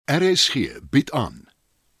RSG bied aan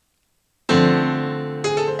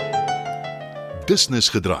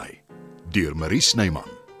DISNISGEDRAAI deur Snyman.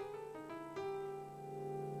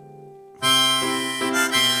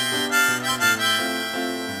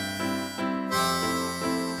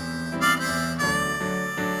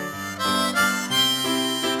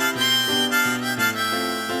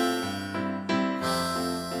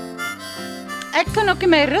 Ek kan ook in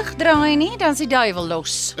my rug draai nie, dan is die duiwel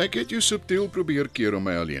los. Ek het jou subtiel probeer keer om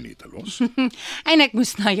my alleen nie te los. En ek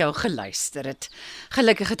moes na jou geluister het.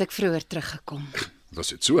 Gelukkig het ek vroeër teruggekom. Was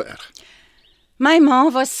dit so erg? My ma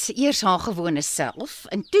was eers haar gewone self,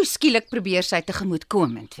 en toe skielik probeer sy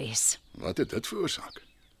tegemoetkomend wees. Wat het dit veroorsaak?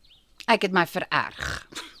 Ek het my vererg.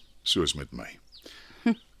 Soos met my.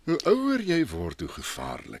 Hoe ouer jy word, hoe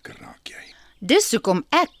gevaarliker raak jy. Dis hoekom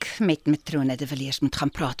ek met matrone de Villiers moet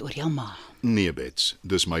gaan praat oor jou ma. Nee, Bets,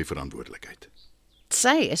 dis my verantwoordelikheid.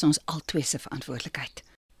 Sy is ons albei se verantwoordelikheid.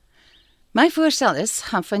 My voorstel is,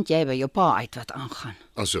 gaan vind jy by jou pa uit wat aangaan.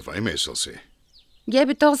 Asof hy my sal sê. Jy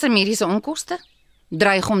betaal sy mediese onkoste?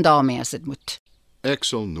 Dreig hom daarmee as dit moet. Ek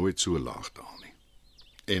sal nooit so laag daal nie.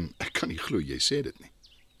 En ek kan nie glo jy sê dit nie.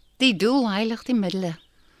 Die doel heilig die middele.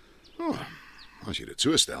 As jy dit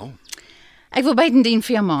so stel, Ek wil buitendien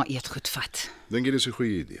vir jou ma eetgoed vat. dink jy dis 'n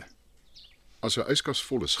goeie idee. As haar yskas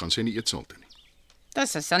vol is, gaan sy nie eetsaal toe nie.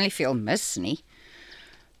 Dis is nie veel mis nie.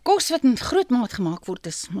 Kos wat in groot maat gemaak word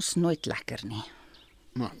is mos nooit lekker nie.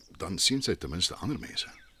 Maar dan sien sy ten minste ander mense.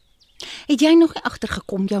 Het jy nog nie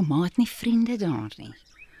agtergekom jou ma het nie vriende daar nie?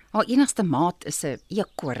 Haar enigste maat is 'n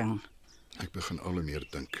eekoring. Ek begin al hoe meer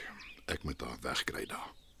dink ek moet haar wegkry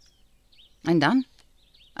daar. En dan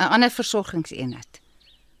 'n ander versorgingseenheid.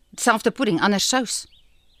 Selfde pudding, ander sous.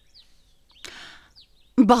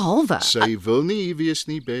 Behalwe Sy wil nie hier wees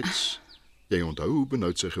nie, Bets. Jy onthou hoe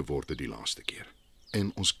benoud sy geword het die laaste keer.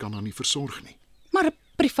 En ons kan haar nie versorg nie. maar 'n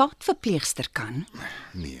privaat verpleegster kan.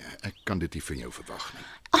 Nee, ek kan dit nie van jou verwag nie.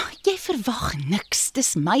 Jy verwag niks,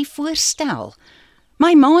 dis my voorstel.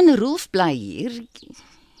 My ma en Rolf bly hier.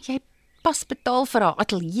 Jy pas betaal vir haar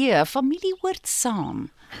ateljee, familie hoort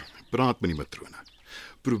saam. Praat met die matrone.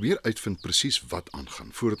 Probeer uitvind presies wat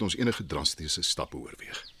aangaan voordat ons enige drastiese stappe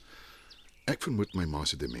oorweeg. Ek vermoed my ma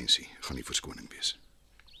se demensie gaan nie verskoning wees.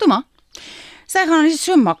 Toe maar. Sy gaan nie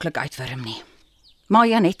so maklik uitwurm nie. Maar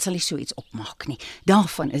Janet sal nie so iets opmaak nie.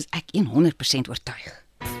 Daarvan is ek 100% oortuig.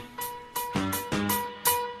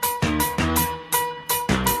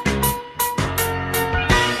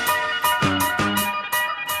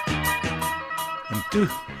 En toe,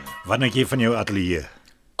 wanneer jy van jou ateljee?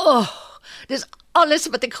 Dis alles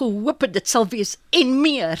wat ek gehoop het dit sal wees en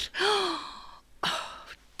meer.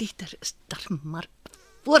 Dieter is daar maar 'n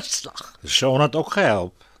voorslag. Sean het ook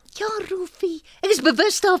gehelp. Ja, Rolfie, ek is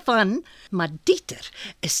bewus daarvan, maar Dieter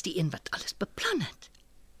is die een wat alles beplan het.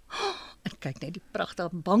 En kyk net die pragtige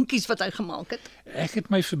bankies wat hy gemaak het. Ek het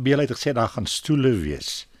my verbeel uit gesê daar gaan stoele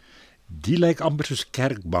wees. Die lyk amper soos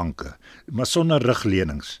kerkbanke, maar sonder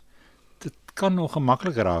rugleunings. Dit kan nog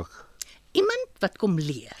gemaklik raak. Iemand wat kom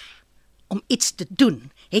leer om iets te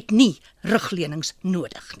doen, het nie rugleunings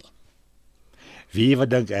nodig nie. Wie wat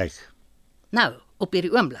dink ek? Nou, op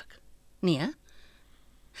hierdie oomblik. Nee.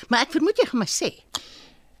 Maar ek vermoed jy gaan my sê.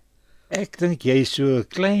 Ek dink jy is so 'n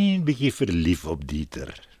klein bietjie verlief op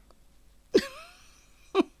Dieter.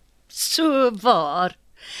 So waar.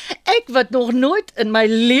 Ek wat nog nooit in my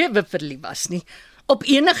lewe verlief was nie op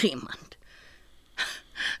enigiemand.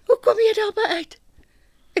 Hoe kom jy daarby uit?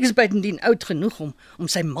 Ek is buitendien oud genoeg om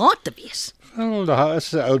sy maat te wees. Wel, daar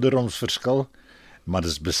is 'n ouderdomsverskil, maar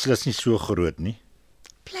dit is beslis nie so groot nie.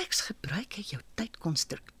 Pleks gebruik jy jou tyd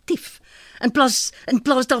konstruktief in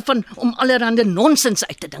plaas daarvan om allerlei nonsens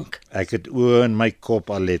uit te dink. Ek het oë in my kop,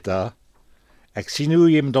 Aletta. Ek sien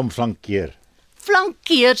hoe jy met hom flankeer.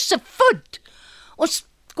 Flankeer se voet. Ons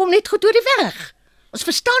kom net goed oor die weg. Ons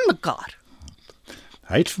verstaan mekaar.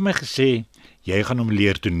 Hy het vir my gesê jy gaan hom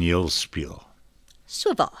leer toneel speel.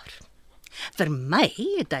 So waar. Vir my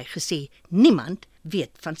het hy gesê niemand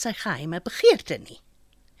weet van sy geheime begeerte nie.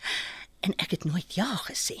 En ek het nooit ja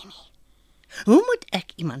gesê nie. Hoe moet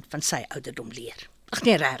ek iemand van sy ouderdom leer? Ag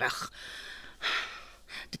nee, regtig.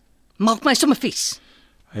 Dit maak my sommer vies.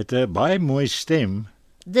 Hy het 'n baie mooi stem,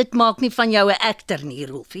 Dit maak nie van jou 'n akter nie,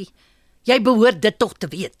 Rolfie. Jy behoort dit tog te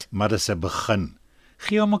weet. maar dis 'n begin.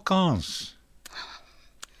 Gee hom 'n kans.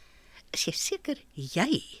 Is jy seker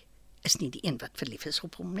jy is nie die een wat verlief is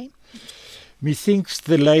op hom nie? Methinks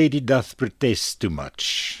the lady doth protest too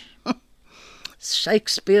much.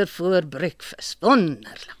 Shakespeare voor breakfast.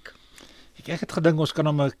 Wonderlik. Ek het gedink ons kan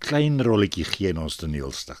hom 'n klein rolletjie gee in ons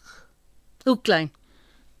toneelstuk. Hoe klein?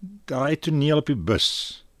 Daai toneel op die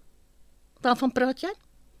bus. Waarvan praat jy?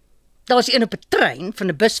 Daar's een op 'n trein, van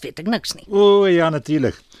 'n bus weet ek niks nie. O ja,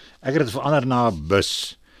 natuurlik. Ek het dit verander na 'n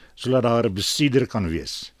bus, sodat daar 'n bestuurder kan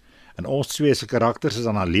wees. En ons twee se karakters is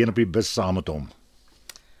dan alleen op die bus saam met hom.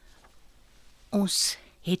 Ons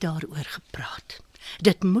het daaroor gepraat.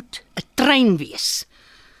 Dit moet 'n trein wees.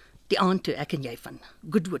 Die aand toe ek en jy van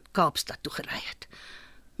Goodwood Kaapstad toe gery het.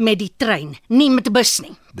 Met die trein, nie met 'n bus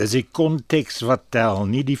nie. Dis die konteks wat tel,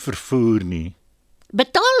 nie die vervoer nie.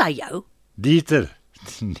 Betaal hy jou? Dieter,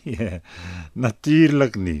 nee,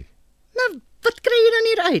 natuurlik nie. Nou, wat kry jy dan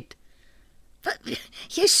hier uit?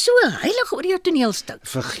 Jy's so heilig oor jou toneelstuk.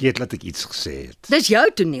 Vergeet dat ek iets gesê het. Dis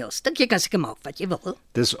jou toneelstuk, jy kan seker maak wat jy wil.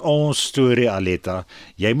 Dis ons storie, Aletta.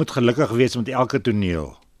 Jy moet gelukkig wees met elke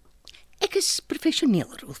toneel. Ek is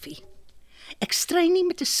professioneel, Rolfie. Ek stry nie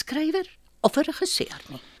met 'n skrywer of 'n regisseur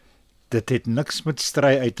nie. Dit het niks met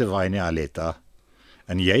stry uit te waai nie, Aletta.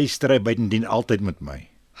 En jy stry buitendien altyd met my.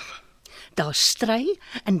 Daar stry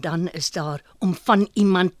en dan is daar om van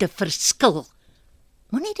iemand te verskil.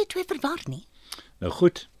 Moenie die twee verwar nie. Nou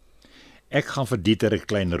goed. Ek gaan vir Dieter 'n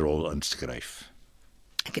klein rol inskryf.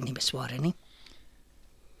 Ek het nie besware nie.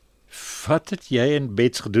 Wat het jy en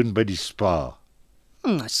Bets gedoen by die spa?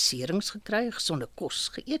 Masserings gekry, gesonde kos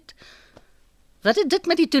geëet. Wat het dit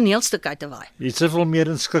met die toneelstuk uit te waai? Jy's soveel meer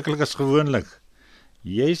inskikkelik as gewoonlik.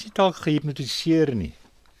 Jy is nie dalk gehipnotiseer nie.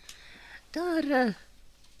 Daar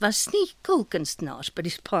was nie kulkunstenaars by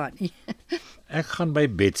die spa nie. Ek gaan by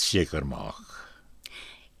Bets seker maak.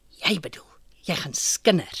 Jy bedoel, jy gaan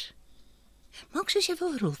skinder. Maak soos jy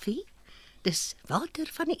wil, Rolfie. Dis water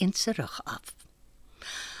van die een se rug af.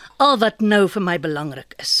 Al wat nou vir my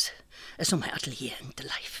belangrik is om my ateljee in te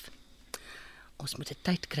lyf. Ons moet 'n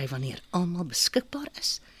tyd kry wanneer almal beskikbaar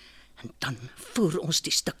is en dan voer ons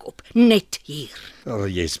die stuk op, net hier.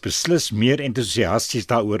 Jy's beslis meer entoesiasties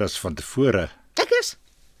daaroor as van tevore. Ek is.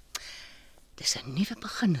 Dis 'n nuwe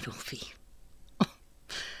begin, Rolfie.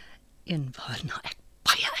 Een waarna ek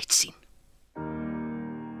baie uitsien.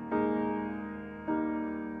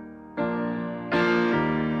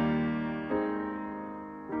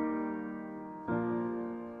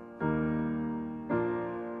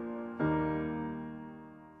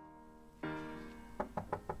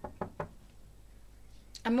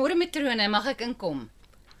 Môre matrone, mag ek inkom?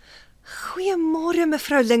 Goeiemôre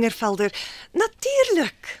mevrou Lingervelder.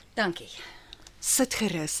 Natuurlik. Dankie. Sit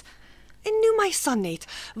gerus. En noem my Sanet.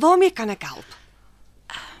 Waarmee kan ek help?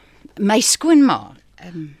 My skoonma.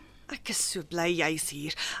 Ek is so bly jy's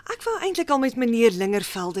hier. Ek wou eintlik al met meneer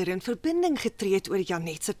Lingervelder in verbinding getree het oor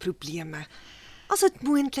Janet se probleme. As dit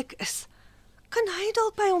moontlik is, kan hy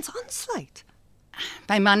dalk by ons aansluit.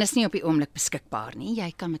 My man is nie op die oomblik beskikbaar nie.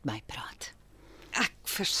 Jy kan met my praat. Ek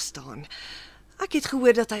verstaan. Ek het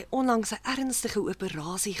gehoor dat hy onlangs 'n ernstige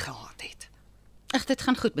operasie gehad het. Ag, dit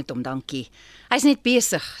gaan goed met hom, dankie. Hy's net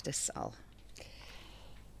besig, dis al.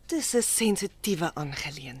 Dis 'n sensitiewe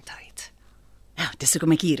aangeleentheid. Ja, dis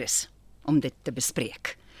hoekom ek hier is, om dit te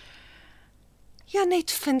bespreek.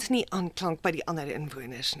 Janet vind nie aanklank by die ander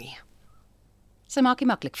inwoners nie. Sy maak nie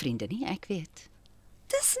maklik vriende nie, ek weet.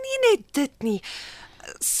 Dis nie net dit nie.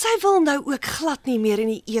 Sy wil nou ook glad nie meer in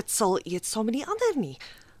die eetsaal eet saam met die ander nie.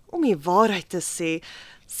 Om die waarheid te sê,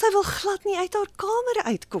 sy wil glad nie uit haar kamer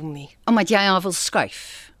uitkom nie. Omdat jy haar wil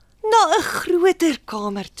skuif. Na 'n groter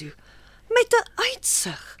kamer toe, met 'n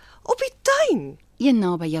uitsig op die tuin. Een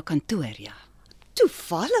naby jou kantoor, ja.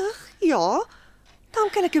 Toevallig, ja. Dan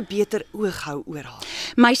kan ek 'n beter oog hou oor haar.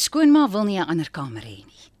 My skoonma wil nie 'n ander kamer hê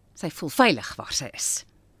nie. Sy voel veilig waar sy is.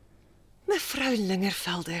 Mevrou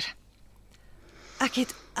Lingervelder, ek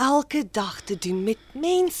het elke dag te doen met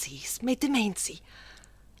mensies met demensie.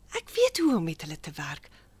 Ek weet hoe om met hulle te werk.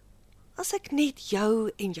 As ek net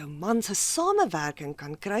jou en jou man se samewerking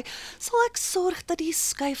kan kry, sal ek sorg dat die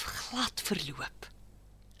skuif glad verloop.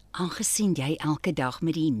 Aangesien jy elke dag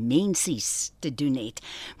met die mensies te doen het,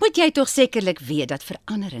 moet jy tog sekerlik weet dat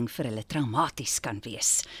verandering vir hulle traumaties kan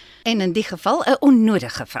wees. En in die geval 'n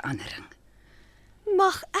onnodige verandering.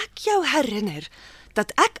 Mag ek jou herinner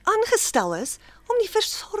dat ek aangestel is om die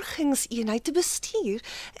versorgingseenheid te bestuur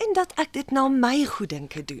en dat ek dit na my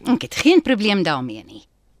goeddinke doen. Ek het geen probleem daarmee nie.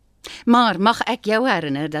 Maar mag ek jou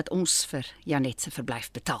herinner dat ons vir Janet se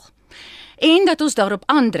verblyf betaal. En dat ons daarop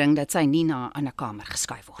aandring dat sy nie na 'n ander kamer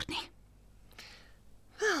geskuif word nie.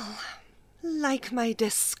 Lyk my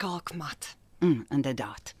dis skaakmat.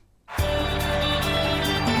 Inderdaad.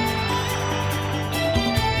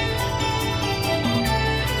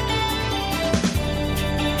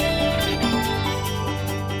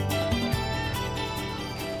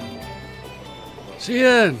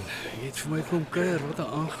 Sien, jy het vir my kom kuier, wat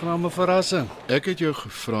 'n aangename verrassing. Ek het jou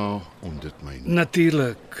gevra om dit my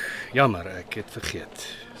Natuurlik. Jammer, ek het vergeet.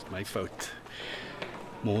 My fout.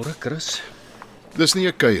 Môre, Chris. Dis nie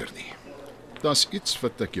 'n kuier nie. Daar's iets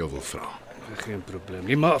wat ek jou wil vra. Geen probleem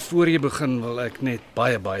nie, maar voor jy begin wil ek net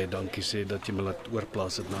baie dankie sê dat jy my laat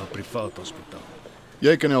oorplaas het na 'n privaat hospitaal.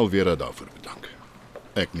 Jy kan Elvira daarvoor bedank.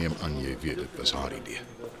 Ek neem aan jy weet dit was haar idee.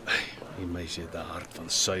 Die meisie het 'n hart van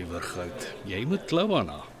suiwer goud. Jy moet klou aan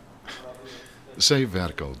haar. Sy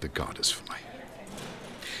werk al dekades vir my.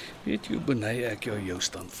 Weet jy hoe beny ek jou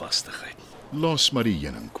standvastigheid. Los maar die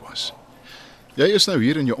heuningkwas. Jy is nou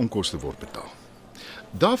hier en jou onkoste word betaal.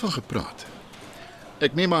 Daarvan gepraat.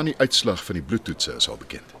 Ek neem aan die uitslag van die bloedtoetse is al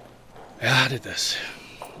bekend. Ja, dit is.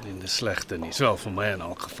 En dis slegte nuus, wel vir my in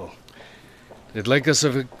elk geval. Dit lyk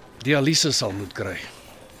asof ek dialyse sal moet kry.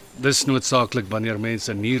 Dis noodsaaklik wanneer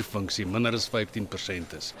mense nierfunksie minder as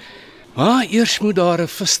 15% is. Maar eers moet daar 'n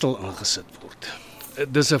fistel aangesit word.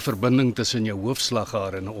 Dis 'n verbinding tussen jou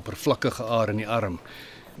hoofslagaar en 'n oppervlakkige aar in die arm.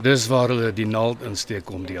 Dis waar hulle die naald insteek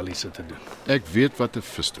om dialyse te doen. Ek weet wat 'n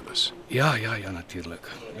fistel is. Ja, natuurlik.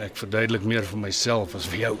 Ek verduidelik meer vir myself as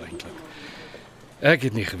vir jou eintlik. Ek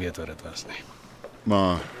het nie geweet wat dit was nie.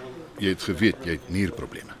 Maar jy het geweet jy het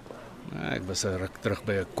nierprobleme. Ek was 'n ruk terug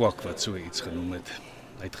by 'n kwak wat so iets genoem het.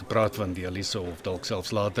 Hy het gepraat van dialyse of dalk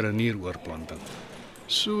selfs later 'n nieroorplanting.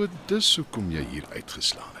 So dis hoekom jy hier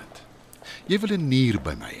uitgeslaan het. Jy wil 'n nier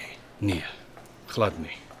by my hê. Nee, glad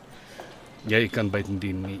nie. Jy kan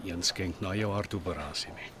buitendien nie een skenk na jou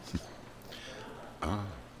hartoperasie nie.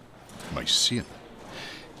 My seun.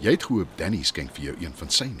 Jy het gehoop Danny skenk vir jou een van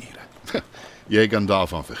sy niere. Jy kan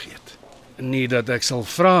daarvan vergeet. Nie dat ek sal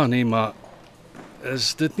vra nie, maar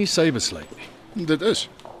is dit nie sy besluit nie. Dit is.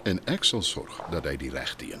 En ek sal sorg dat hy die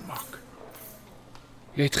regte een maak.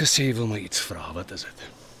 Jy het gesê jy wil my iets vra, wat is dit?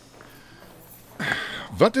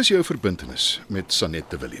 Wat is jou verbintenis met Sanet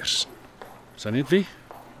de Villiers? Sanet wie?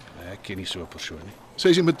 Ek ken nie so 'n persoon nie. Sy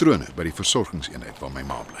is 'n matrone by die versorgingseenheid waar my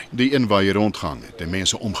ma bly. Die een waar jy rondgaan het en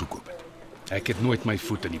mense omgekoop het. Ek het nooit my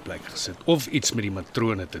voet in die plek gesit of iets met die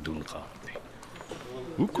matrone te doen gehad nie.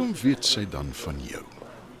 Hoekom weet sy dan van jou?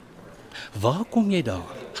 Waar kom jy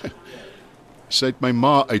daar? Sy het my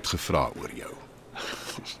ma uitgevra oor jou.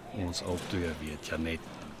 Ons albei weet Janet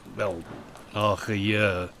wel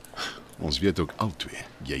geheue. Ons weet ook albei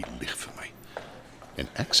jy lieg vir my. En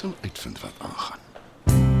ek sal uitvind wat aangaan.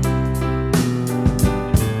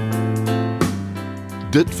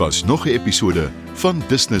 Dit was nog 'n episode van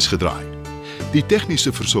DISNISGEDRAAI. Die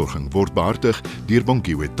tegniese versorging word behartig deur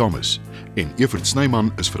Bongiwe Thomas en Evert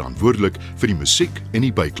Snyman is verantwoordelik vir die musiek en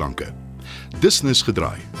die byklanke.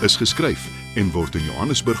 DISNISGEDRAAI is geskryf en word in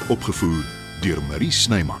Johannesburg opgevoer deur Marie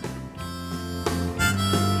Snyman.